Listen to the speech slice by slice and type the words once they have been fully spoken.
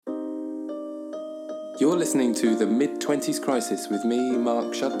You're listening to the Mid-20s Crisis with me, Mark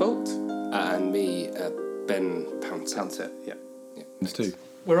Shudbolt. And me, Ben Pouncer. Pouncer, yeah. There's two.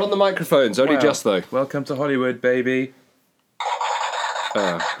 We're on the microphones, only just though. Welcome to Hollywood, baby.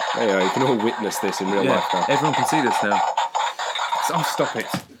 Anyway, you can all witness this in real life now. Everyone can see this now. Oh, stop it.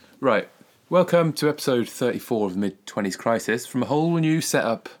 Right. Welcome to episode 34 of the Mid-20s Crisis from a whole new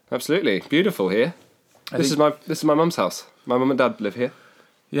setup. Absolutely. Beautiful here. This is my mum's house. My mum and dad live here.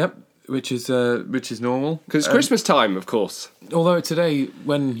 Yep, which is normal. Because it's Christmas time, of course. Although today,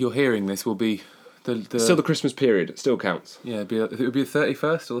 when you're hearing this, will be the Still the Christmas period. It still counts. Yeah, it would be the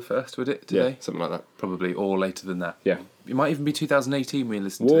 31st or the 1st, would it, today? Yeah, something like that. Probably, or later than that. Yeah. It might even be 2018 when you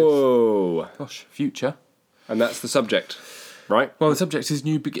listen to Whoa. this. Gosh, future. And that's the subject, right? Well, the subject is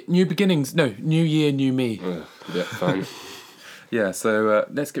new beginnings. No, new year, new me. Yeah, fine. Yeah, so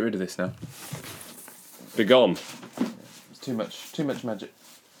let's get rid of this now. Be gone. It's too much magic.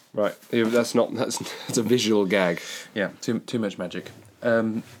 Right. Yeah, that's a visual gag. Yeah, too much magic.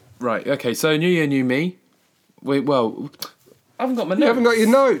 Right, okay, so new year, new me. I haven't got my notes. You haven't got your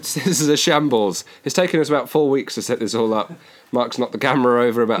notes. This is a shambles. It's taken us about 4 weeks to set this all up. Mark's knocked the camera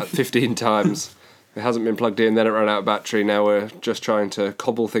over about 15 times. It hasn't been plugged in, then it ran out of battery. Now we're just trying to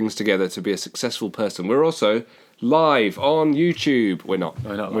cobble things together to be a successful person. We're also live on YouTube. We're not.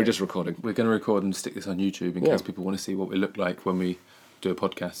 No, not We're live. just recording. We're going to record and stick this on YouTube in case people want to see what we look like when we do a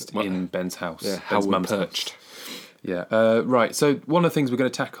podcast in Ben's house. Yeah, how Ben's we're mum's perched. house. Yeah, right. So one of the things we're going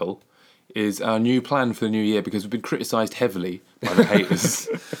to tackle is our new plan for the new year because we've been criticised heavily by the haters.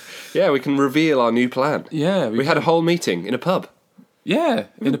 Yeah, we can reveal our new plan. Yeah. We had a whole meeting in a pub. Yeah,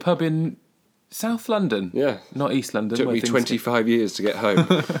 in a pub in South London. Yeah. Not East London. Took where me things 25 years to get home.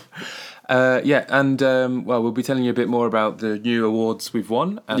 We'll be telling you a bit more about the new awards we've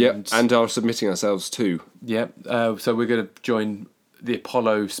won. And are submitting ourselves too. Yeah, so we're going to join the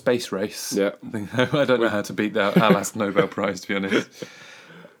Apollo space race. Yeah. I don't know how to beat our last Nobel Prize, to be honest.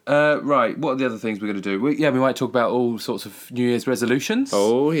 Right, what are the other things we're going to do? We might talk about all sorts of New Year's resolutions.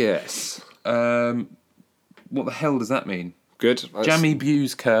 Oh, yes. What the hell does that mean? Good. Jammy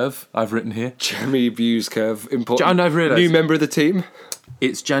Buse curve, I've written here. Jammy Buse curve. Important. I've realised. New member of the team.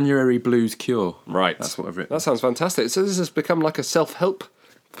 It's January Blues Cure. Right. That's what I've written. That sounds fantastic. So this has become like a self-help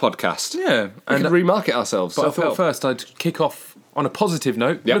podcast. Yeah. We can remarket ourselves. But I thought first I'd kick off on a positive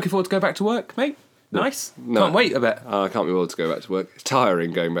note. Yep. Looking forward to go back to work, mate. Nice. No. Can't wait a bit. I can't be bothered to go back to work. It's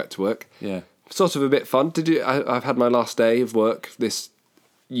tiring going back to work. Yeah. Sort of a bit fun. I've had my last day of work this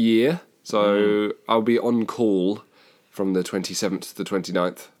year, so I'll be on call from the 27th to the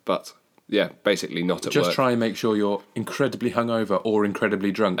 29th. But yeah, basically not at work. Just try and make sure you're incredibly hungover or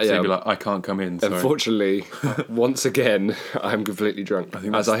incredibly drunk. So you'll be like, I can't come in. Sorry. Unfortunately, once again, I'm completely drunk,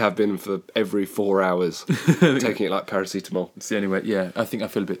 as I have been for every 4 hours, taking it like paracetamol. It's the only way. Yeah, I think I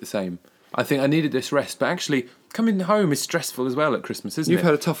feel a bit the same. I think I needed this rest, but actually coming home is stressful as well at Christmas, isn't it? You've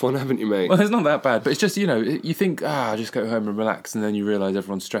had a tough one, haven't you, mate? Well, it's not that bad, but it's just, you think, I'll just go home and relax, and then you realise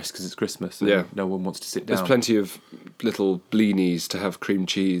everyone's stressed because it's Christmas and no one wants to sit down. There's plenty of little blinis to have cream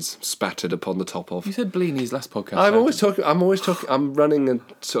cheese spattered upon the top of. You said blinis last podcast. I'm always talking. I'm running a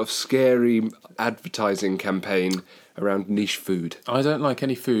sort of scary advertising campaign around niche food. I don't like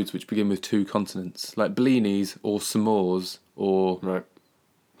any foods which begin with two consonants, like blinis or s'mores or Right.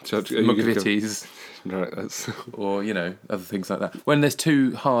 So McVitie's. Right, that's... Or, other things like that. When there's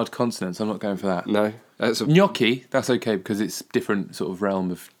two hard consonants, I'm not going for that. No. Gnocchi, that's okay because it's different sort of realm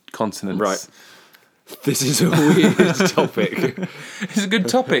of consonants. Right. This is a weird topic. It's a good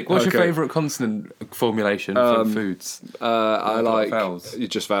topic. What's your favourite consonant formulation for foods? I like vowels.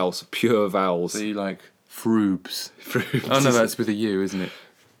 Just vowels, pure vowels. So you like froobs. Froobs. Oh no, that's with a U, isn't it?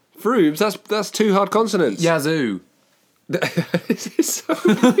 Froobs, that's two hard consonants. Yazoo. This is so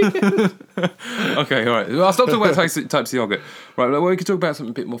weird. Okay, all right. Well, I'll stop talking about types of yogurt. Right, well, we can talk about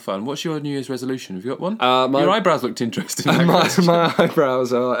something a bit more fun. What's your New Year's resolution? Have you got one? Your eyebrows looked interesting. My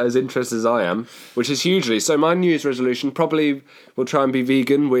eyebrows are as interested as I am, which is hugely. So my New Year's resolution probably will try and be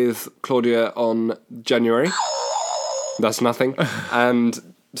vegan with Claudia on January. That's nothing. And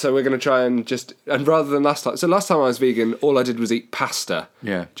so we're going to try and rather than last time. So last time I was vegan, all I did was eat pasta.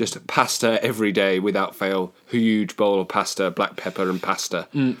 Yeah. Just pasta every day without fail. Huge bowl of pasta, black pepper and pasta.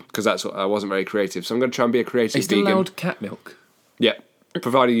 Because that's what I wasn't very creative. So I'm going to try and be a creative Are you still vegan. allowed cat milk? Yeah.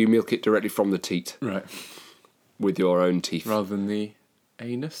 Provided you milk it directly from the teat. Right. With your own teeth. Rather than the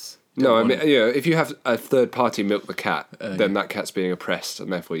anus? No, I mean, if you have a third party milk the cat, then that cat's being oppressed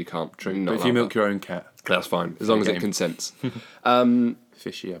and therefore you can't drink. But if you milk your own cat, that's fine, as long as it consents.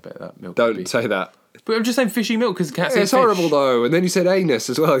 Fishy, I bet that milk. Don't say that. But I'm just saying fishy milk because cats. It's horrible though, and then you said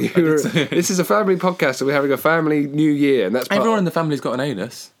anus as well. This is a family podcast, so we're having a family New Year, and that's everyone in the family's got an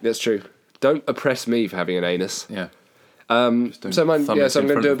anus. That's true. Don't oppress me for having an anus. Yeah. So I'm going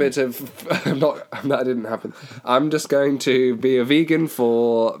to do a bit of. That didn't happen. I'm just going to be a vegan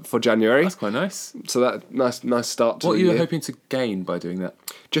for January. That's quite nice. So that nice start to What the are you year. hoping to gain by doing that?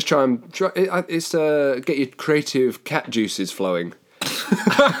 Just it's to get your creative cat juices flowing.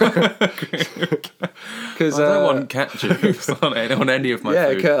 Because I don't want cat juice on any of my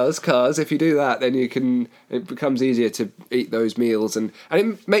food. Because if you do that, then it becomes easier to eat those meals, and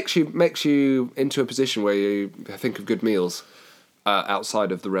it makes you into a position where you think of good meals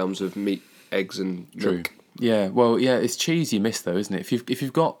outside of the realms of meat, eggs, and milk. Yeah, well, yeah, it's cheese you miss though, isn't it? If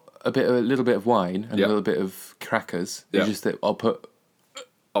you've got a little bit of wine and a little bit of crackers, you just think, I'll put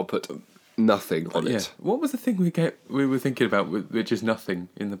nothing on it. What was the thing we were thinking about, which is nothing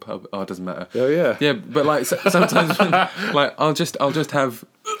in the pub? Oh, it doesn't matter. Oh yeah. Yeah, but like sometimes, like I'll just have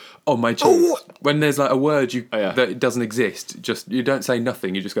on my cheese when there's like a word that doesn't exist. Just you don't say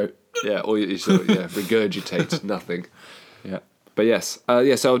nothing. You just go or you sort of, regurgitate nothing. Yeah. But yes,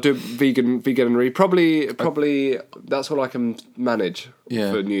 so I'll do veganery. Probably that's all I can manage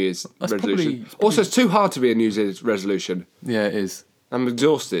for New Year's resolution. Also, it's too hard to be a New Year's resolution. Yeah, it is. I'm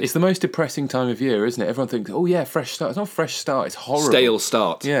exhausted. It's the most depressing time of year, isn't it? Everyone thinks, oh yeah, fresh start. It's not a fresh start, it's horrible. Stale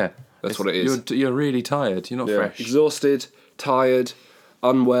start. Yeah. That's what it is. You're really tired, you're not fresh. Exhausted, tired,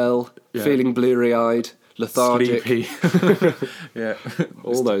 unwell, feeling bleary-eyed, lethargic. Sleepy. Yeah.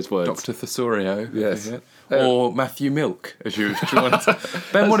 All those words. Dr. Thesaureo. Yes. Or Matthew Milk, as you wanted.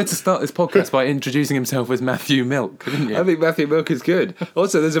 Ben wanted to start this podcast by introducing himself as Matthew Milk, didn't you? I think Matthew Milk is good.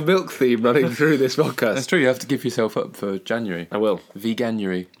 Also, there's a milk theme running through this podcast. That's true, you have to give yourself up for January. I will.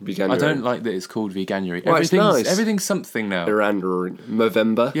 Veganuary. Veganuary. I don't like that it's called Veganuary. Well, it's nice. Everything's something now.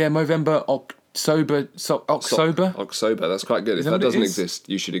 Movember. Yeah, Movember, October. October, that's quite good. If that doesn't exist,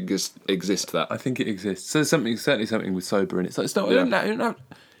 you should exist that. I think it exists. So there's certainly something with sober in it. So it's not, you don't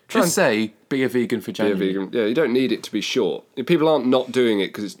just say, be a vegan for January. Be a vegan. Yeah, you don't need it to be short. People aren't not doing it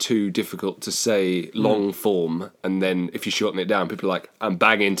because it's too difficult to say long form, and then if you shorten it down, people are like, I'm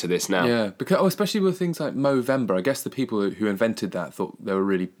bang into this now. Yeah, because especially with things like Movember, I guess the people who invented that thought they were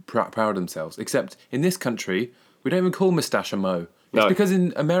really proud of themselves. Except in this country, we don't even call moustache a mo. It's because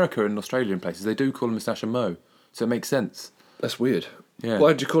in America and Australia and places, they do call a moustache a mo. So it makes sense. That's weird. Yeah. Why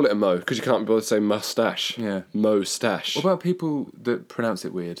did you call it a mo? Because you can't be bothered to say mustache. Yeah. Mo-stache. What about people that pronounce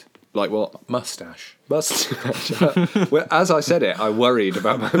it weird? Like what? Mustache. Mustache. Well, as I said it, I worried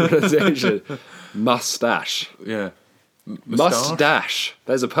about my pronunciation. Mustache. Yeah. Mustache.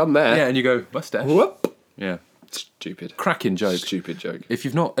 There's a pun there. Yeah, and you go, mustache. Whoop. Yeah. Stupid. Cracking joke. Stupid joke. If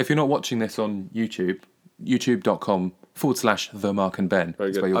you're not watching this on YouTube, youtube.com/The Mark and Ben.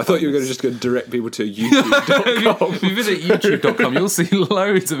 Very good. I thought you were going to just go direct people to youtube.com. If you visit youtube.com, you'll see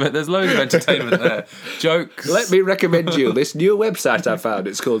loads of it. There's loads of entertainment there. Jokes. Let me recommend you this new website I found.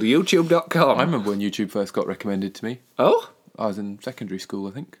 It's called youtube.com. I remember when YouTube first got recommended to me. Oh? I was in secondary school,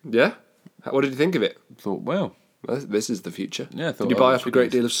 I think. Yeah? What did you think of it? Thought, well, this is the future. Yeah, I thought, did you buy up a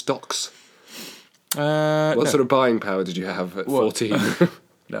great deal of stocks? What sort of buying power did you have at 14?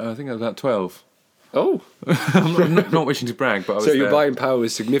 No, I think I was about 12. Oh. I'm not wishing to brag, but I was So your buying power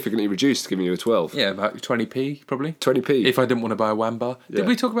was significantly reduced giving you a 12? Yeah, about 20p, probably. 20p? If I didn't want to buy a wham bar. Yeah. Did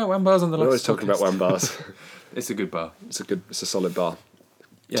we talk about wham bars on the last We're always talking about wham bars. It's a good bar. It's a solid bar.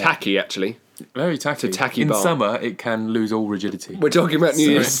 Yeah. Tacky, actually. Very tacky. It's a tacky in bar. summer, it can lose all rigidity. We're talking about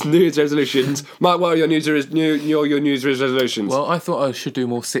New Year's resolutions. Mark, what are your New Year's resolutions? Well, I thought I should do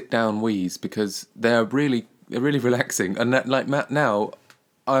more sit-down wees because they're really relaxing. And that, like now,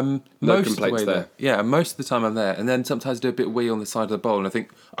 I'm No most of the way complaints there. Yeah, most of the time I'm there, and then sometimes I do a bit of wee on the side of the bowl, and I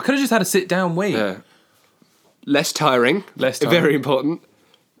think I could have just had a sit-down wee. Yeah. Less tiring. Very important.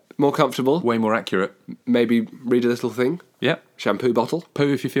 More comfortable. Way more accurate. Maybe read a little thing. Yep. Shampoo bottle.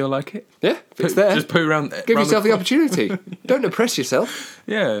 Poo if you feel like it. Yeah, if it's there. Just poo around. Give yourself the opportunity. Don't oppress yourself.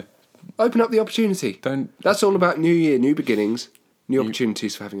 Yeah. Open up the opportunity. That's all about new year, new beginnings, new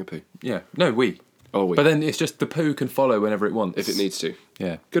opportunities for having a poo. Yeah. No, wee. Oh, wee. But then it's just the poo can follow whenever it wants. If it needs to.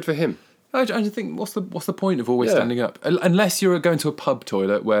 Yeah. Good for him. I just think, what's the point of always standing up? Unless you're going to a pub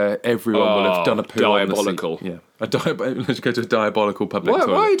toilet where everyone will have done a poo diabolical. on the seat. Yeah. Let's go to a diabolical public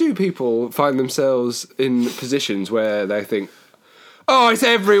toilet. Why do people find themselves in positions where they think, oh, it's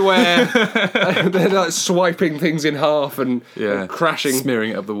everywhere? And they're like swiping things in half and crashing.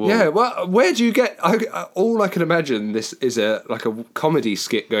 Smearing it up the wall. Yeah, well, where do you get... all I can imagine this is a comedy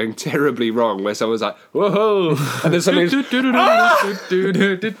skit going terribly wrong where someone's like, whoa, and then something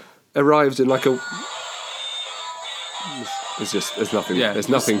arrives in like a... There's nothing. Yeah. There's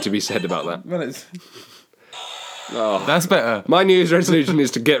nothing to be said about that. Well, that's better. My New Year's resolution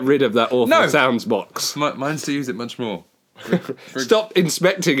is to get rid of that awful sounds box. Mine's to use it much more. Stop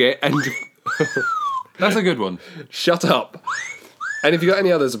inspecting it and That's a good one. Shut up. And have you got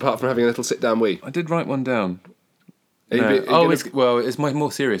any others apart from having a little sit-down wee? I did write one down. Are you No. gonna- It's my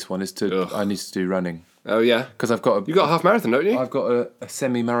more serious one. I need to do running Oh, yeah. because I've got You got a half marathon, don't you? I've got a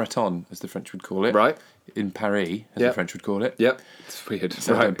semi-marathon, as the French would call it. Right. In Paris, as Yep. the French would call it. Yep. It's weird.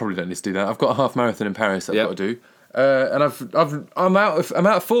 So I probably don't need to do that. I've got a half marathon in Paris that I've Yep. got to do. And I'm out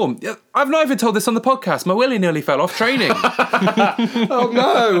of form. Yeah, I've not even told this on the podcast. My willy nearly fell off training. Oh,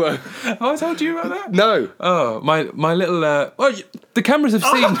 no. Have I told you about that? No. Oh, my little. The cameras have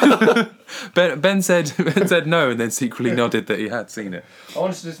seen. Ben said no, and then secretly nodded that he had seen it. I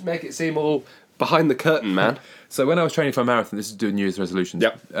wanted to just make it seem all behind the curtain, man. So when I was training for a marathon, this is doing New Year's resolutions.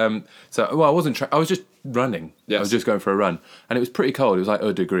 Yep. I wasn't. I was just running. Yes. I was just going for a run, and it was pretty cold. It was like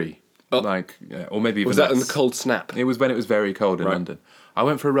a degree. Or maybe even Was that in less. the cold snap? It was when it was very cold in London. I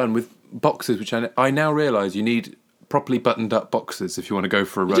went for a run with boxers, which I now realise you need properly buttoned up boxers if you want to go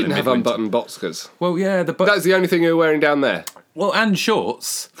for a run. You didn't in have midwinter. unbuttoned boxers. Well, yeah, That's the only thing you were wearing down there. well, and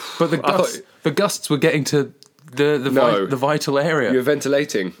shorts, but the gusts were getting to the No. vital area. You were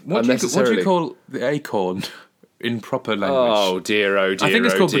ventilating What do unnecessarily. you call the acorn in proper language? Oh dear, oh dear. I think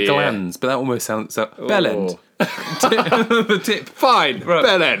it's oh called dear. the glands, but that almost sounds bell end. The tip. Fine, Right.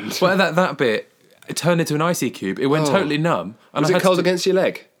 bell end. Well, that bit it turned into an icy cube. It went totally numb. And Was I it had cold to- against your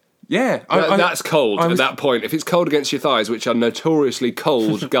leg? Yeah, That's cold I at was- that point. If it's cold against your thighs, which are notoriously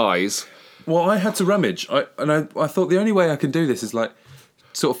cold guys. Well, I had to rummage, I thought the only way I can do this is like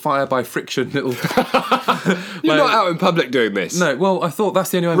sort of fire by friction little. You're not out in public doing this. No, well, I thought that's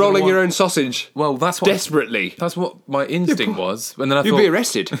the only way. Rolling your own sausage Well, that's what desperately. That's what my instinct was, and then I You'd thought be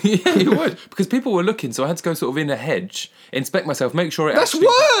arrested. Yeah, you would, because people were looking, so I had to go sort of in a hedge, inspect myself, make sure it. That's actually,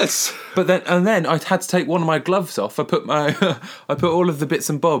 worse. But then I had to take one of my gloves off. I put all of the bits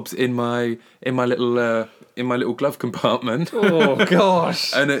and bobs in my little glove compartment. Oh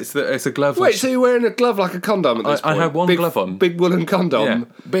gosh. And it's a glove. Wait, so you're wearing a glove like a condom at this I point? had one big, glove on. Big woolen condom. yeah,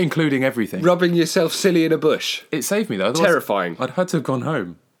 but including everything. Rubbing yourself silly in a bush. It saved me though. Otherwise Terrifying. I'd had to have gone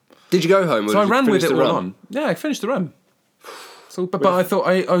home. Did you go home? Or So I did you ran with finish it the all run? on. Yeah, I finished the run. So, but I thought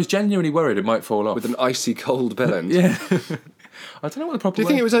I was genuinely worried it might fall off. With an icy cold bell end. Yeah. I don't know what the proper. Do you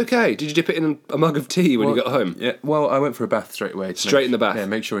think it was okay? Did you dip it in a mug of tea when you got home? Yeah. Well, I went for a bath straight away. Straight in the bath? Yeah,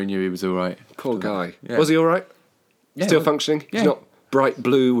 make sure he knew he was all right. Poor guy. Yeah. Was he all right? Yeah, Still well, functioning? yeah. He's not bright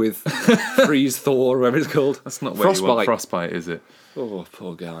blue with freeze thaw or whatever it's called. That's not where you want Frostbite. frostbite, is it? Oh,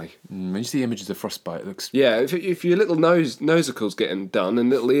 poor guy. When you see images of frostbite, it looks. Yeah, if your little nosicle's getting done and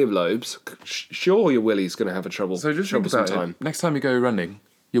little earlobes, sure your willy's going to have a So just think troublesome about time. it. Next time you go running,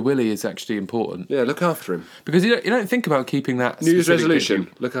 your willy is actually important Yeah, look after him. because you don't think about keeping that. New Year's specific resolution,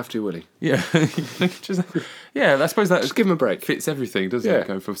 bit. look after your willy. Yeah. I suppose that Just give him a break. fits everything, doesn't Yeah. it?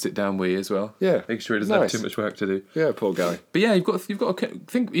 Going for a sit down wee as well. Yeah. Making sure he doesn't Nice. have too much work to do. Yeah, poor guy. But yeah, you've got to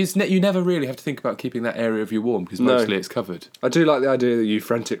think. You never really have to think about keeping that area of you warm because No. mostly it's covered. I do like the idea that you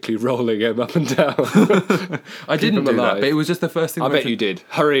frantically rolling him up and down. I didn't him do that, alive. but it was just the first thing. I that bet you did.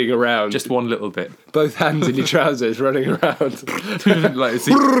 Hurrying around. Just one little bit. both hands in your trousers running around. Like,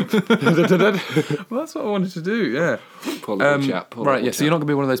 see- well, that's what I wanted to do. Yeah. Poor little chap. Poor Right. little Yeah. So you're not chap. going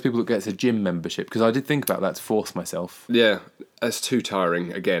to be one of those people that gets a gym membership because I did think about that to force myself. Yeah, that's too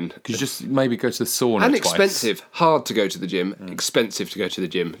tiring again. Because you just maybe go to the sauna And twice. expensive. Hard to go to the gym. Expensive to go to the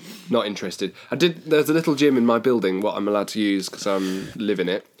gym. Not interested. There's a little gym in my building, what I'm allowed to use because I'm living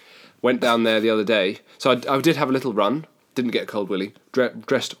it. Went down there the other day. So I did have a little run. Didn't get a cold willy.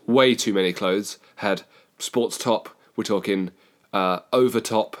 Dressed way too many clothes. Had sports top. We're talking over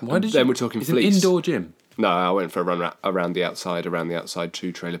top. Why did then you? we're talking It's fleece. an indoor gym. No, I went for a run around the outside.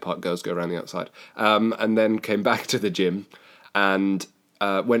 Two trailer park girls go around the outside. And then came back to the gym and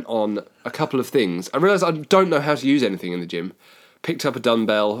went on a couple of things. I realised I don't know how to use anything in the gym. Picked up a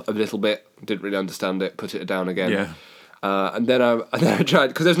dumbbell a little bit. Didn't really understand it. Put it down again. Yeah. And then I tried,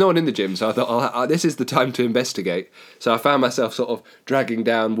 because there's no one in the gym, so I thought, this is the time to investigate. So I found myself sort of dragging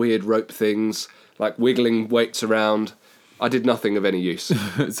down weird rope things, like wiggling weights around. I did nothing of any use.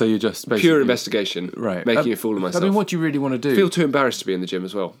 So you're just basically Pure investigation, right, making a fool of myself. I mean, what do you really want to do? I feel too embarrassed to be in the gym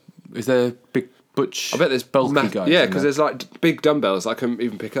as well. Is there big butch? I bet there's bulky guys. Yeah, in because there? there's like big dumbbells I couldn't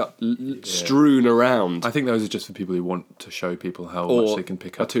even pick up, strewn around. I think those are just for people who want to show people how much Or they can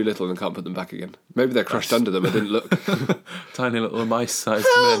pick are up. too little and can't put them back again. Maybe they're crushed under them. I didn't look. Tiny little mice-sized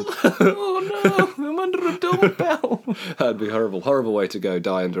men. Oh no! I'm under a dumbbell. That'd be horrible. Horrible way to go.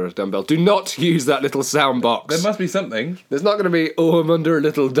 Die under a dumbbell. Do not use that little sound box. There must be something. There's not going to be, I'm under a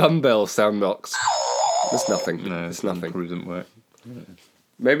little dumbbell sound box. There's nothing. No, There's nothing. Probably didn't work.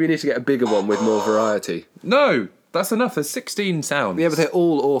 Maybe you need to get a bigger one with more variety. No, That's enough. There's 16 sounds. Yeah, but they're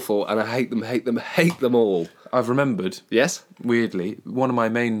all awful, and I hate them all. I've remembered, Yes? weirdly, one of my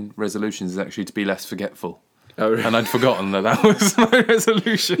main resolutions is actually to be less forgetful. Oh, really? And I'd forgotten that was my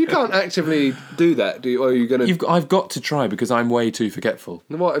resolution. You can't actively do that, do you? Or are you going to... I've got to try because I'm way too forgetful.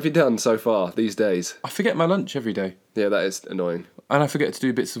 What have you done so far these days? I forget my lunch every day. Yeah, that is annoying. And I forget to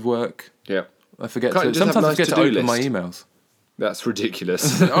do bits of work. Yeah. I forget Can't you to... just have Sometimes a I nice forget to to-do open my list? emails. That's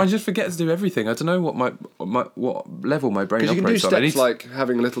ridiculous. I just forget to do everything. I don't know what level my brain Because you can do operates on. steps like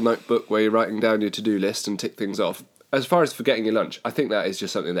having a little notebook where you're writing down your to-do list and tick things off. As far as forgetting your lunch, I think that is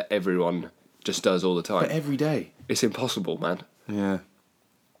just something that everyone just does all the time. But every day. It's impossible, man. Yeah.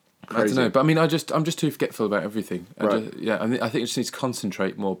 Crazy. I don't know, but I mean, I'm just too forgetful about everything. Right. I think I just need to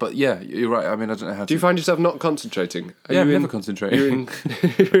concentrate more. But yeah, you're right. I mean, I don't know how to. Do you find yourself not concentrating? I'm never concentrating.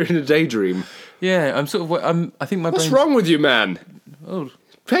 You're in a daydream. Yeah, I'm sort of. I think my What's brain's... wrong with you, man? Oh,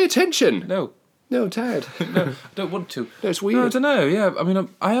 Pay attention. no. No, Dad. No, I don't want to. No, it's No, I weird. don't know. Yeah, I mean,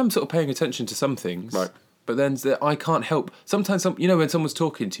 I am sort of paying attention to some things. Right. But then I can't help. Sometimes, when someone's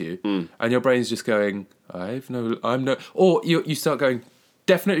talking to you and your brain's just going, I'm no... Or you start going,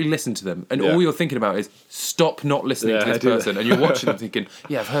 definitely listen to them. And Yeah. all you're thinking about is, stop not listening Yeah, to I this do that. person. And you're watching them thinking,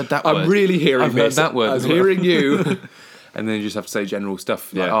 yeah, I've heard that word. I'm really hearing I've heard this. that word I'm as well. hearing you. And then you just have to say general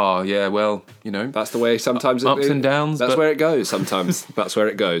stuff. Like, Yeah. oh, yeah, well, That's the way sometimes... Ups and downs, That's but- where it goes sometimes. That's where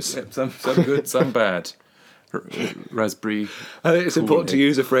it goes. some good, some bad. Raspberry. I think it's important to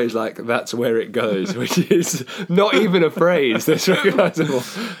use a phrase like "that's where it goes," which is not even a phrase that's recognisable.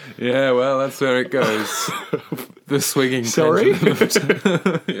 Yeah, well, that's where it goes. The swinging. Sorry?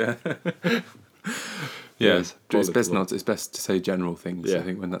 pendulum. Yeah. Yeah, Yes, it's best plausible. not. It's best to say general things. Yeah. I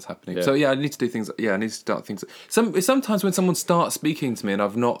think when that's happening. Yeah. So yeah, I need to do things. Yeah, I need to start things. Sometimes when someone starts speaking to me and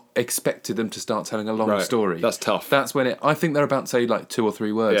I've not expected them to start telling a long Right, story, that's tough. That's when I think they're about to say like 2 or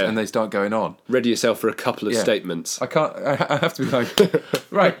 3 words Yeah. and they start going on. Ready yourself for a couple of Yeah. statements. I can't. I have to be like,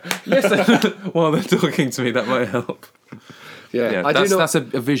 right, listen while they're talking to me. That might help. Yeah, Yeah, that's a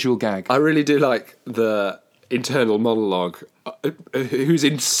visual gag. I really do like the internal monologue who's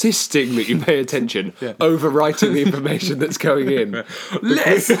insisting that you pay attention, overwriting the information that's going in.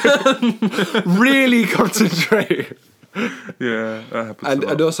 Listen. Really concentrate. Yeah, that happens.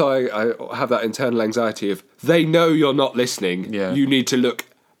 And also I have that internal anxiety of they know you're not listening. Yeah. You need to look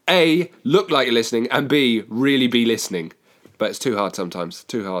like you're listening, and B, really be listening. But it's too hard sometimes.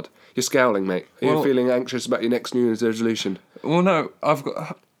 Too hard. You're scowling, mate. Are you Well- feeling anxious about your next New Year's resolution? Well, no, I've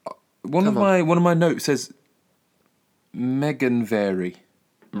got one of my notes says Megan Vary.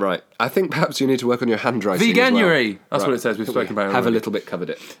 Right. I think perhaps you need to work on your handwriting as well. Veganuary. That's Right. what it says. We've spoken about it. Have a already. little bit covered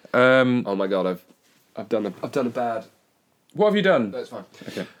it. Um, Oh my god, I've done a bad. what have you done? That's fine.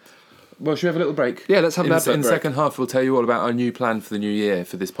 Okay. Well, should we have a little break? Yeah, let's have in an the, advert in the break. second half, we'll tell you all about our new plan for the new year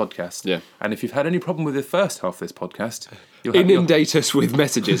for this podcast. Yeah. And if you've had any problem with the first half of this podcast, you'll have Inundate us with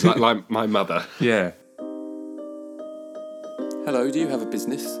messages like my mother. Yeah. Hello, do you have a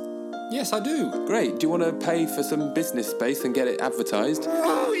business? Yes, I do. Great. Do you want to pay for some business space and get it advertised?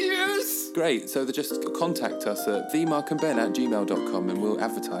 Oh yes. Great. So just contact us at themarkandben@gmail.com and we'll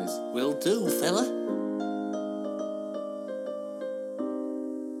advertise. Will do, fella.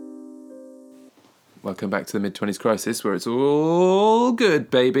 Welcome back to the mid-20s crisis, where it's all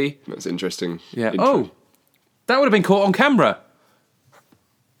good, baby. That's interesting. Yeah. Intro. Oh, that would have been caught on camera.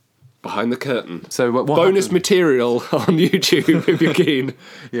 Behind the curtain. So what Bonus happened? material on YouTube if you're keen.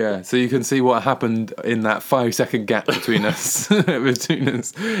 Yeah, so you can see what happened in that 5-second gap between us,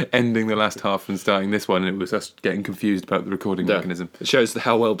 ending the last half and starting this one. It was us getting confused about the recording mechanism. It shows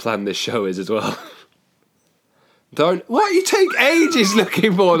how well planned this show is as well. Don't. What? You take ages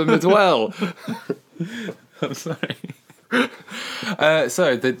looking for them as well. I'm sorry.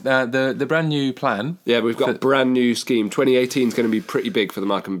 So the brand new plan. Yeah, we've got a brand new scheme. 2018 is going to be pretty big for the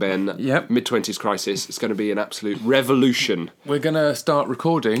Mark and Ben. Yep. Mid-20s crisis. It's going to be an absolute revolution. We're gonna start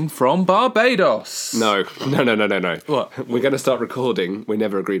recording from Barbados. No. What? We're going to start recording. We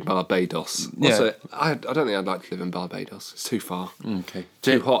never agreed Barbados. Yeah. Also, I don't think I'd like to live in Barbados. It's too far. Okay.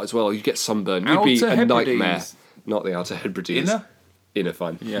 Too hot as well. You get sunburned. You'd be Outer a nightmare. Hebrides. Not the Outer Hebrides. Inner? Inner,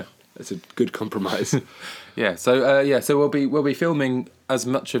 fine. Yeah. It's a good compromise. Yeah. So So we'll be filming as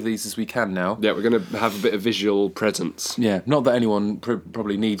much of these as we can now. Yeah, we're going to have a bit of visual presence. Yeah. Not that anyone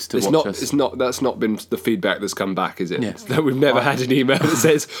probably needs to It's watch not. us. It's not. That's not been the feedback that's come back, is it? Yeah. That we've never had an email that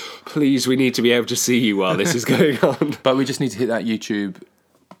says, "Please, we need to be able to see you while this is going on." But we just need to hit that YouTube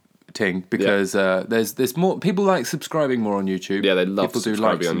thing because there's more people like subscribing more on YouTube. Yeah, they love people do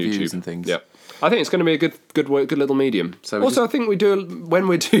subscribing likes on and YouTube views and things. Yeah, I think it's going to be a good little medium. So we also, I think we do when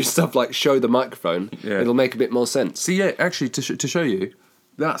we do stuff like show the microphone, Yeah. it'll make a bit more sense. See, yeah, actually, to show you,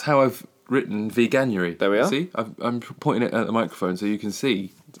 that's how I've written Veganuary. There we are. See, I'm pointing it at the microphone so you can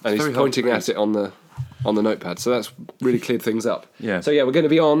see. And he's pointing at it on the notepad, so that's really cleared things up. Yeah. So yeah, we're going to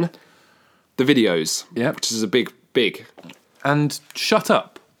be on the videos. Yeah. Which is a big. And shut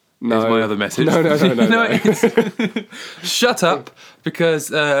up. No. Is my other message. No. Shut up,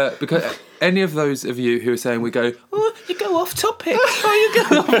 because any of those of you who are saying you go off topic. You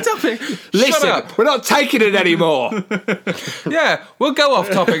go off topic. Listen, Shut up. we're not taking it anymore. Yeah, we'll go off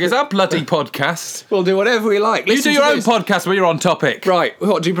topic. It's our bloody podcast. We'll do whatever we like. You do your own podcast where you're on topic. Right,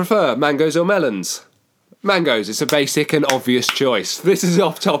 what do you prefer, mangoes or melons? Mangoes, it's a basic and obvious choice. This is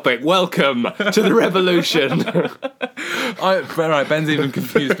off topic. Welcome to the revolution. Right, Ben's even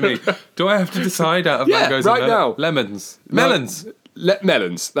confused me. Do I have to decide out of mangoes right and now. Lemons. Melons.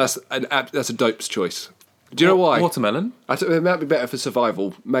 Melons. That's a dope's choice. Do you know why? Watermelon. I think it might be better for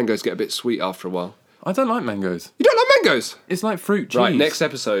survival. Mangoes get a bit sweet after a while. I don't like mangoes. You don't like mangoes? It's like fruit cheese. Right, next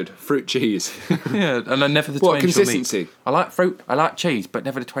episode, fruit cheese. Yeah, and I never the What, twain shall meet. consistency? I like fruit, I like cheese, but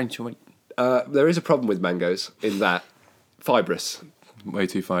never the twain shall meet. There is a problem with mangoes in that fibrous. Way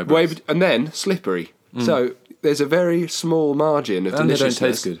too fibrous. And then slippery. So there's a very small margin of And they don't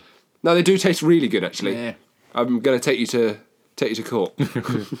deliciousness. taste good. No, they do taste really good, actually. Yeah. I'm going to take you to court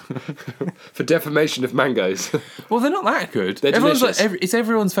for defamation of mangoes. Well, they're not that good. They're Everyone's delicious. it's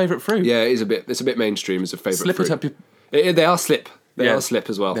everyone's favourite fruit. Yeah, it is a bit. It's a bit mainstream as a favourite Slip fruit. it up your... They are slip. They Yeah. are slip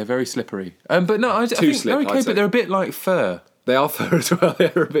as well. They're very slippery. But no, I think slip, they're okay, I'd say. but they're a bit like fur. They are fur as well.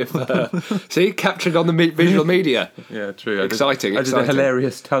 They're a bit fur. See, captured on the visual media. Yeah, true. Exciting. I did a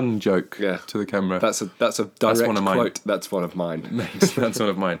hilarious tongue joke to the camera. That's a direct one of mine. quote. That's one of mine. That's one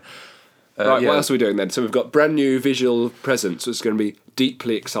of mine. Right, what else are we doing then? So we've got brand new visual presents, so it's going to be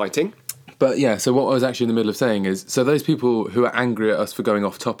deeply exciting. But yeah, so what I was actually in the middle of saying is, so those people who are angry at us for going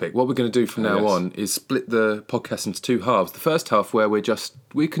off topic, what we're going to do from now on is split the podcast into two halves. The first half where we're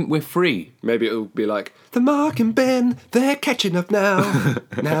free. Maybe it'll be like, the Mark and Ben, they're catching up now.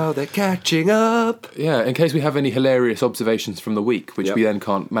 Now they're catching up. Yeah, in case we have any hilarious observations from the week, which we then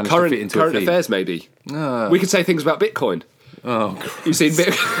can't manage to fit into current a feed. affairs, maybe. We could say things about Bitcoin. Oh, Christ. You've seen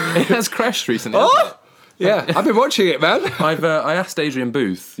Bitcoin? It has crashed recently. Oh! Yeah, I've been watching it, man. I asked Adrian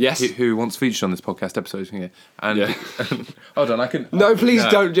Booth, Yes. who once featured on this podcast episode here, and Yeah. hold on, I can. No, please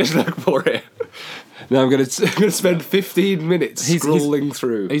don't just look for it. No, I'm going to spend 15 minutes scrolling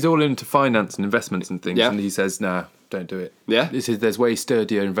through. He's all into finance and investments and things, Yeah. and he says, "Nah, don't do it." Yeah? This is there's way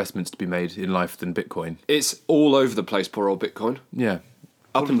sturdier investments to be made in life than Bitcoin. It's all over the place, poor old Bitcoin. Yeah,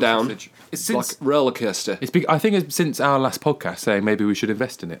 Up and down. It's Like since roller coaster. I think it's since our last podcast saying maybe we should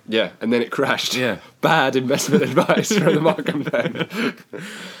invest in it. Yeah, and then it crashed. Yeah. Bad investment advice from the Mark and Ben.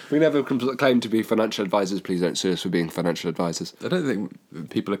 We never claim to be financial advisors. Please don't sue us for being financial advisors. I don't think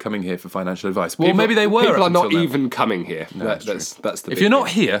people are coming here for financial advice. Well, maybe they were. People are up not until now. even coming here. No, that's true. the. If big you're not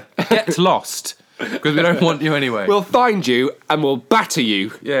thing. here, get lost because we don't want you anyway. We'll find you and we'll batter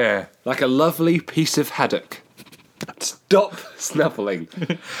you yeah. like a lovely piece of haddock. Stop snuffling.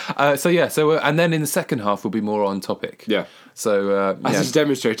 And then in the second half we'll be more on topic. Yeah. So As is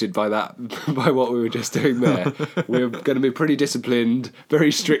demonstrated by by what we were just doing there. We're going to be pretty disciplined,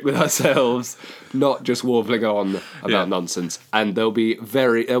 very strict with ourselves, not just warbling on about nonsense. And there'll be a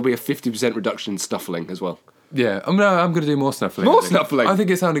 50% reduction in snuffling as well. yeah, I'm going to do more snuffling. More I think. snuffling? I think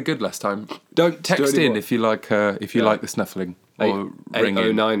it sounded good last time. Don't Text do in if you like like the snuffling or ring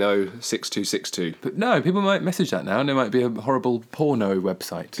in. 8090-6262. But no, people might message that now, and it might be a horrible porno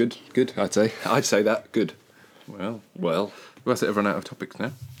website. Good. I'd say that. Good. Well, Well, have run out of topics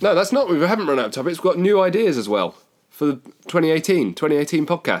now. no, that's not. We haven't run out of topics. We've got new ideas as well for the 2018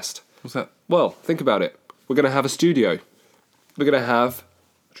 podcast. What's that? Well, think about it. We're going to have a studio. We're going to have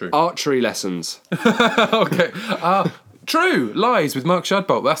True. archery lessons. Okay. True. Lies with Mark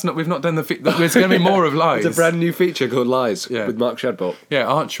Shadbolt. We've not done there's going to be more of lies. It's a brand new feature called Lies with Mark Shadbolt. Yeah,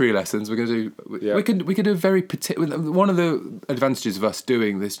 archery lessons. We're going to do. Yeah. We could do a very particular. One of the advantages of us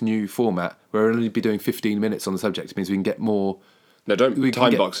doing this new format, where we'll only be doing 15 minutes on the subject, means we can get more. No, don't We can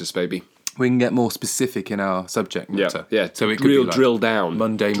time get- boxes, baby. We can get more specific in our subject matter. Yeah. So it could be like drill down,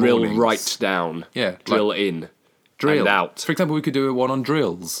 Monday drill mornings. right down. Yeah, drill like- in, drill and out. For example, we could do one on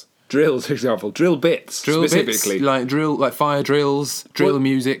drills. Drills, for example, drill bits Drill specifically. bits, like fire drills, drill What?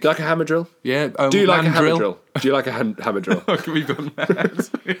 music. Do you like a hammer drill? Yeah. Do you like a man hammer drill? Do you like a hammer drill? We've gone mad.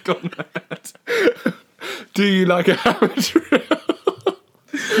 We've gone mad. Do you like a hammer drill?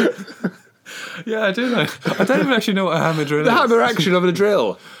 Yeah, I do know. I don't even actually know what a hammer drill The is. hammer action of a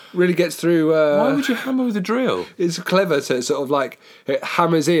drill really gets through. Why would you hammer with a drill? It's clever to sort of like it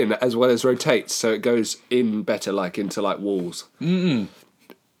hammers in as well as rotates, so it goes in better, like into like walls.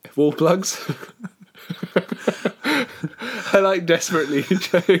 Wall plugs. I like desperately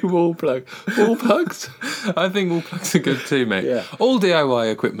wall plug. Wall plugs? I think wall plugs are good too, mate. Yeah. All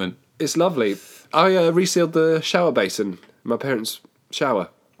DIY equipment. It's lovely. I resealed the shower basin in my parents' shower.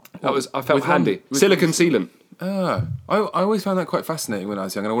 I felt handy. Silicon sealant. I always found that quite fascinating when I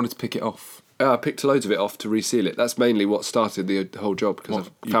was young, and I wanted to pick it off. I picked loads of it off to reseal it. That's mainly what started the whole job, because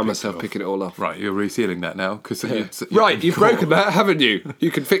I found myself picking it all off. Right, you're resealing that now. Cause You've broken that, haven't you?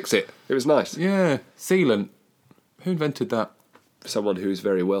 You can fix it. It was nice. Yeah, sealant. Who invented that? Someone who's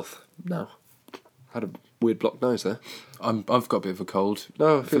very wealth. No. Had a weird blocked nose there. I've got a bit of a cold.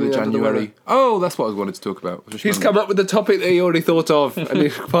 No, for the January. Oh, that's what I wanted to talk about. He's come up with the topic that he already thought of, and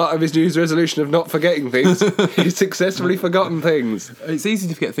it's part of his New Year's resolution of not forgetting things. He's successfully forgotten things. It's easy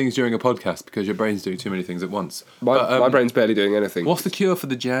to forget things during a podcast because your brain's doing too many things at once. My brain's barely doing anything. What's the cure for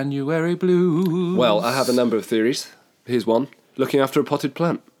the January blues? Well, I have a number of theories. Here's one. Looking after a potted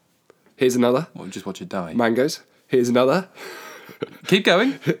plant. Here's another. Well, just watch it die. Mangoes. Here's another. Keep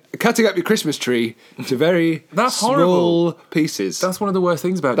going. Cutting up your Christmas tree to very small horrible. pieces. That's one of the worst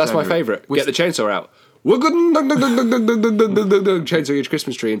things about That's January. my favourite. Get the chainsaw out. Chainsaw your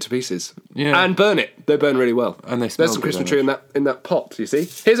Christmas tree into pieces. Yeah. And burn it. They burn really well. And they smell There's some good, Christmas don't tree in that pot, you see?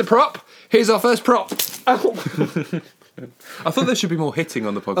 Here's a prop. Here's our first prop. I thought there should be more hitting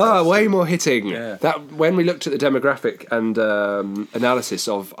on the podcast. Way more hitting. Yeah. That when we looked at the demographic and analysis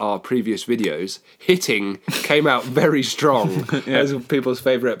of our previous videos, hitting came out very strong as people's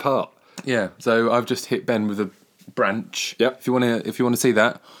favourite part. Yeah. So I've just hit Ben with a branch. Yep. If you want to see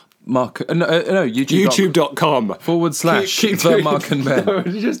that, Mark. No, YouTube.com / for Mark and Ben. No,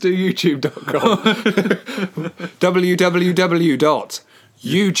 just do YouTube.com. www.youtube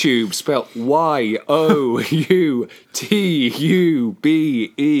spelled YOUTUBE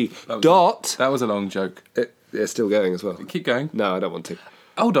dot. That was a long joke. It's still going as well. Keep going. No, I don't want to.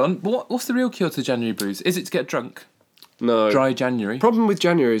 Hold on. What's the real cure to January blues? Is it to get drunk? No. Dry January. Problem with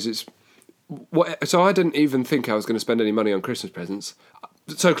January is it's. So I didn't even think I was going to spend any money on Christmas presents.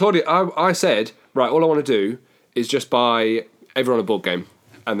 So Claudia, I said, right, all I want to do is just buy everyone a board game,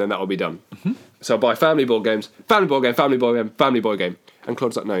 and then that will be done. Mm-hmm. So I buy family board games, family board game, family board game, family board game. And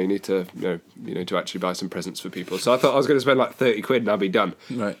Claude's like, no, you need to actually buy some presents for people. So I thought I was going to spend like 30 quid and I'll be done.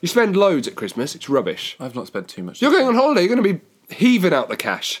 Right. You spend loads at Christmas, it's rubbish. I've not spent too much. You're going on holiday, you're going to be heaving out the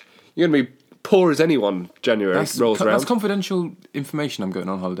cash. You're going to be poor as anyone January rolls around. That's confidential information. I'm going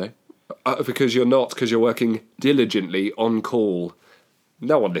on holiday. Because you're not, because you're working diligently on call.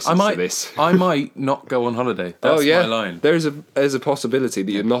 No one listens to this. I might not go on holiday. That's my line. There's a possibility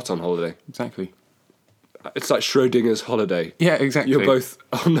that you're not on holiday. Exactly. It's like Schrodinger's holiday. Yeah, exactly. You're both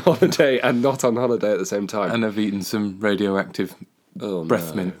on holiday and not on holiday at the same time. And I've eaten some radioactive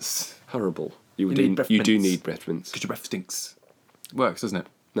breath mints. Horrible. You do need breath mints. Because your breath stinks. Works, doesn't it?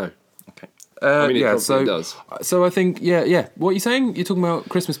 No. Okay. It so does. So I think, yeah. What are you saying? You're talking about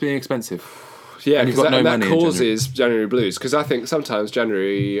Christmas being expensive. Yeah, and you've got no money that in causes January blues. Because I think sometimes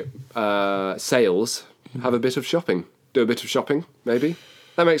January sales have a bit of shopping. Do a bit of shopping, maybe.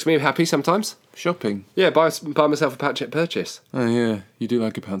 That makes me happy sometimes. Shopping? Yeah, buy myself a patch at purchase. Oh, yeah. You do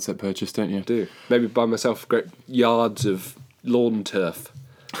like a pound set purchase, don't you? I do. Maybe buy myself great yards of lawn turf.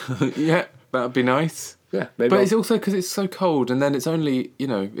 Yeah, that'd be nice. Yeah, maybe. But it's also because it's so cold, and then it's only,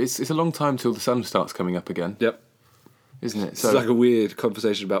 it's a long time till the sun starts coming up again. Yep. Isn't it? It's like a weird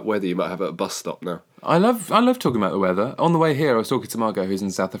conversation about weather you might have at a bus stop now. I love talking about the weather. On the way here, I was talking to Margot, who's in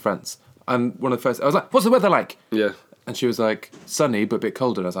the south of France, and one of the first, I was like, "What's the weather like?" Yeah. And she was like, sunny, but a bit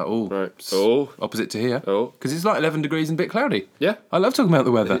colder. And I was like, oh. Right. Oh. Opposite to here. Oh. Because it's like 11 degrees and a bit cloudy. Yeah. I love talking about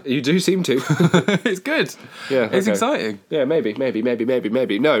the weather. You do seem to. It's good. Yeah. It's okay. exciting. Yeah, maybe.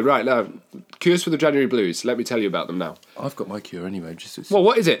 No, right, now. Cures for the January blues. Let me tell you about them now. I've got my cure anyway. Well,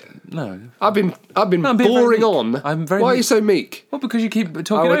 what is it? No. I've been being boring on. I'm very Why are meek. you so meek? Well, because you keep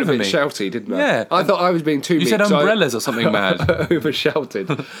talking I went over a bit me. shouty, didn't I? Yeah. I thought I was being too You meek. said umbrellas or something mad. Over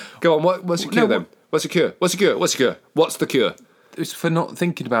shouted. Go on, what's your cure then? What's your cure? What's the cure? It's for not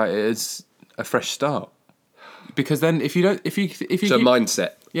thinking about it as a fresh start. Because then if you So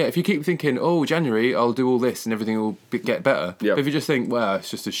mindset. Yeah, if you keep thinking, oh, January, I'll do all this and everything will get better. Yep. But if you just think, well,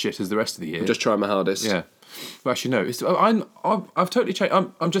 it's just as shit as the rest of the year. I'm just trying my hardest. Yeah. Well, actually, no. I've totally changed.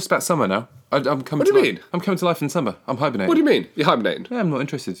 I'm just about summer now. I'm coming. What do you mean? I'm coming to life in summer. I'm hibernating. What do you mean? You're hibernating? Yeah, I'm not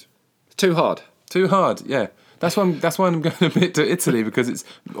interested. It's too hard. Too hard. Yeah. That's why I'm going a bit to Italy because it's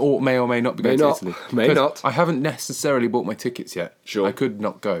may or may not be going to Italy. May Because not. I haven't necessarily bought my tickets yet. Sure. I could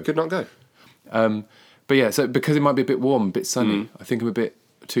not go. Could not go. But yeah, so because it might be a bit warm, a bit sunny, I think I'm a bit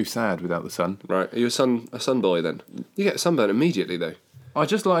too sad without the sun. Right. Are you a sun boy then? You get sunburn immediately though. I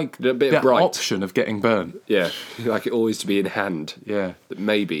just like A bit that bright. option of getting burnt. Yeah. You like it always to be in hand. Yeah. That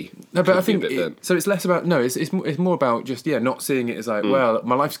maybe No, but I think Could be a bit so. It's less about it's more about just not seeing it as like well,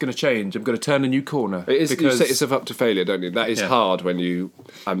 my life's going to change. I'm going to turn a new corner. It is. Because You set yourself up to failure, don't you? That is hard when you.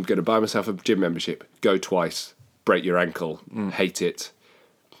 I'm going to buy myself a gym membership. Go twice. Break your ankle. Hate it.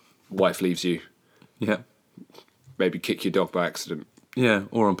 Wife leaves you. Yeah. Maybe kick your dog by accident. Yeah,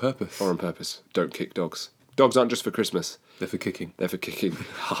 or on purpose. Or on purpose. Don't kick dogs. Dogs aren't just for Christmas. They're for kicking. They're for kicking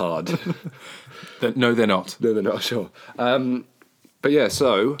hard. No, they're not. No, they're not, sure. But yeah,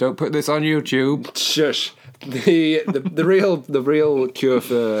 so... Don't put this on YouTube. Shush. The real cure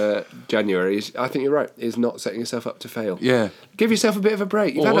for January is, I think you're right, is not setting yourself up to fail. Yeah. Give yourself a bit of a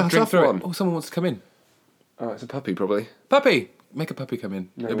break. You've had a tough one. Oh, someone wants to come in. Oh, it's a puppy, probably. Puppy! Make a puppy come in.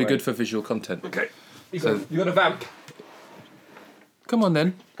 No It'll be way. good for visual content. Okay. You So- got a vamp. Come on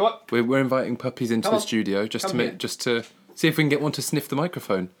then. Come on. We're inviting puppies into Come the on. studio Come here. just to see if we can get one to sniff the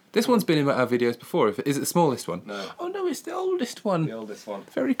microphone. This one's been in our videos before. Is it the smallest one? No. Oh no, it's the oldest one. The oldest one.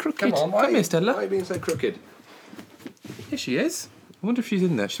 Very crooked. Come on, Come here, Stella. Why are you being so crooked? Here she is. I wonder if she's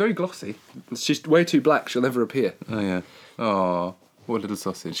in there. She's very glossy. She's way too black. She'll never appear. Oh yeah. Oh, what a little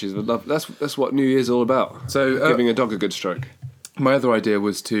sausage. She's that's what New Year's all about. So Giving a dog a good stroke. my other idea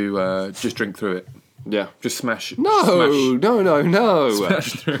was to just drink through it. Yeah. Just smash. No.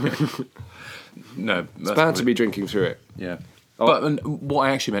 Smash through it. No, It's bad to be drinking through it. Yeah. Oh. But what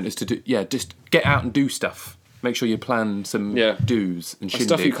I actually meant is to do. Yeah, just get out and do stuff. Make sure you plan some do's and shindigs.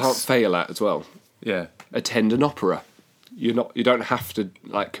 Stuff you can't fail at as well. Yeah. Attend an opera. You don't have to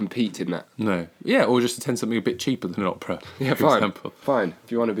like compete in that. No. Yeah, or just attend something a bit cheaper than an opera. Yeah, for fine. example. Fine.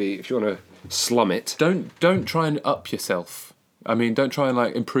 If you want to slum it. Don't try and up yourself. I mean, don't try and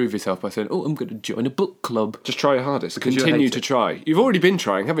like improve yourself by saying, "Oh, I'm going to join a book club." Just try your hardest. Because you Continue hate to it. try. You've already been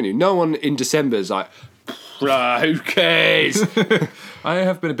trying, haven't you? No one in December's like, who cares? I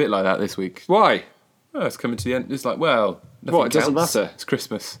have been a bit like that this week. Why? Oh, it's coming to the end. It's like, well, nothing What? It doesn't counts. matter. It's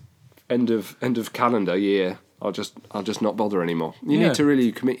Christmas. End of calendar year. I'll just not bother anymore. You need to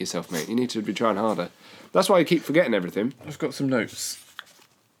really commit yourself, mate. You need to be trying harder. That's why you keep forgetting everything. I've got some notes.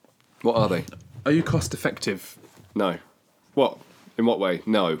 What are they? Are you cost effective? No. What? In what way?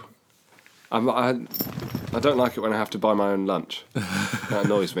 No. I don't like it when I have to buy my own lunch. That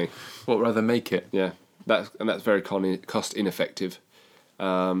annoys me. What, rather make it? Yeah. That's very cost ineffective.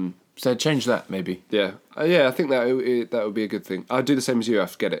 So change that, maybe. Yeah. Yeah, I think that would be a good thing. I do the same as you. I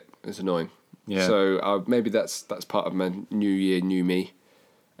forget it. It's annoying. Yeah. So maybe that's part of my new year, new me.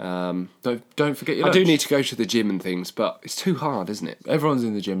 Don't forget your I lunch. do need to go to the gym and things, but it's too hard, isn't it? Everyone's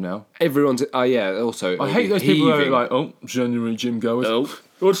in the gym now. Everyone's... Oh, yeah, also... I hate those people who are heaving. like, oh, January gym goers. Oh,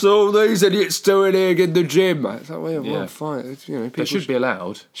 what's all these idiots doing here in the gym? It's like, well, Yeah. fine. It's, people They should be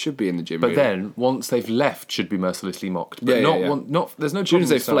allowed. should be in the gym. But really. then, once they've left, should be mercilessly mocked. But Yeah, not yeah. not. There's no As soon as problem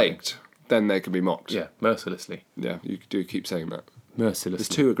they with starting. flaked, then they can be mocked. Yeah, mercilessly. Yeah, you do keep saying that. Mercilessly. It's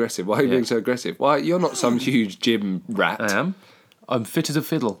too aggressive. Why are you being so aggressive? Why? You're not some huge gym rat. I am. I'm fit as a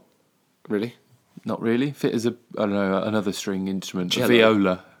fiddle. Really? Not really. Fit as I don't know, another string instrument. Cello.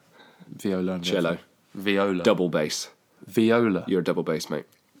 Viola. Viola. I'm Cello. guessing. Viola. Double bass. Viola. You're a double bass, mate.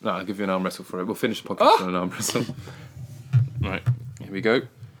 No, I'll give you an arm wrestle for it. We'll finish the podcast on an arm wrestle. Right. Here we go.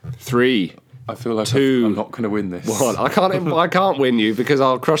 3, I feel like 2, I'm not going to win this. 1. I can't win you because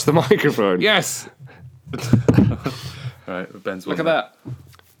I'll crush the microphone. Yes! Right, Ben's Look won at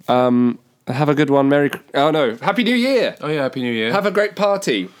that. Have a good one. Happy New Year. Oh yeah, Happy New Year. Have a great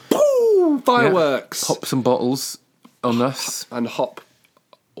party. Woo! Fireworks. Pop some bottles on us. And pop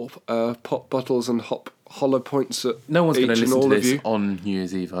bottles and hop hollow points at No one's going to each and listen to all of this you. on New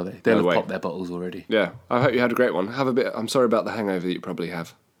Year's Eve, are they? They'll No have way. popped their bottles already. Yeah, I hope you had a great one. I'm sorry about the hangover that you probably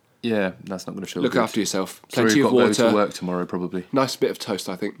have. Yeah, that's not going to feel Look good. after yourself. Sorry, Plenty you've of got to go to water. work tomorrow, probably. Nice bit of toast,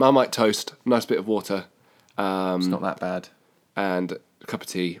 I think. Marmite toast. Nice bit of water. It's not that bad. And a cup of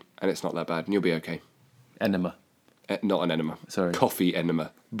tea, and it's not that bad, and you'll be okay. Enema. Not an enema. Sorry. Coffee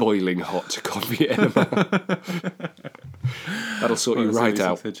enema. Boiling hot coffee enema. That'll sort you right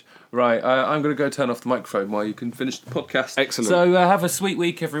out. Sausage. Right, I'm going to go turn off the microphone while you can finish the podcast. Excellent. So have a sweet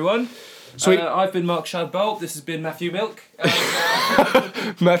week, everyone. Sweet. I've been Mark Shadbolt. This has been Matthew Milk.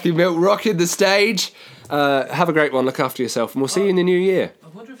 Matthew Milk rocking the stage. Have a great one. Look after yourself, and we'll see you in the new year. I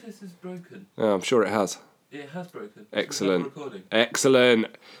wonder if this is broken. Oh, I'm sure it has. It has broken. Excellent. Excellent.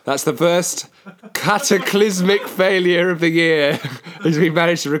 That's the first cataclysmic failure of the year, as we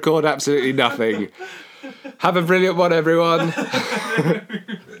managed to record absolutely nothing. Have a brilliant one, everyone.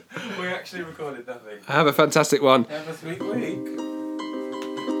 We actually recorded nothing. Have a fantastic one. Have a sweet week.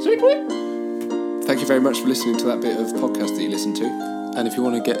 Sweet week. Thank you very much for listening to that bit of podcast that you listened to. And if you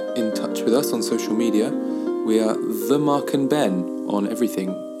want to get in touch with us on social media, we are The Mark and Ben on everything,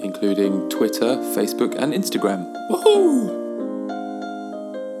 including Twitter, Facebook and Instagram. Woohoo!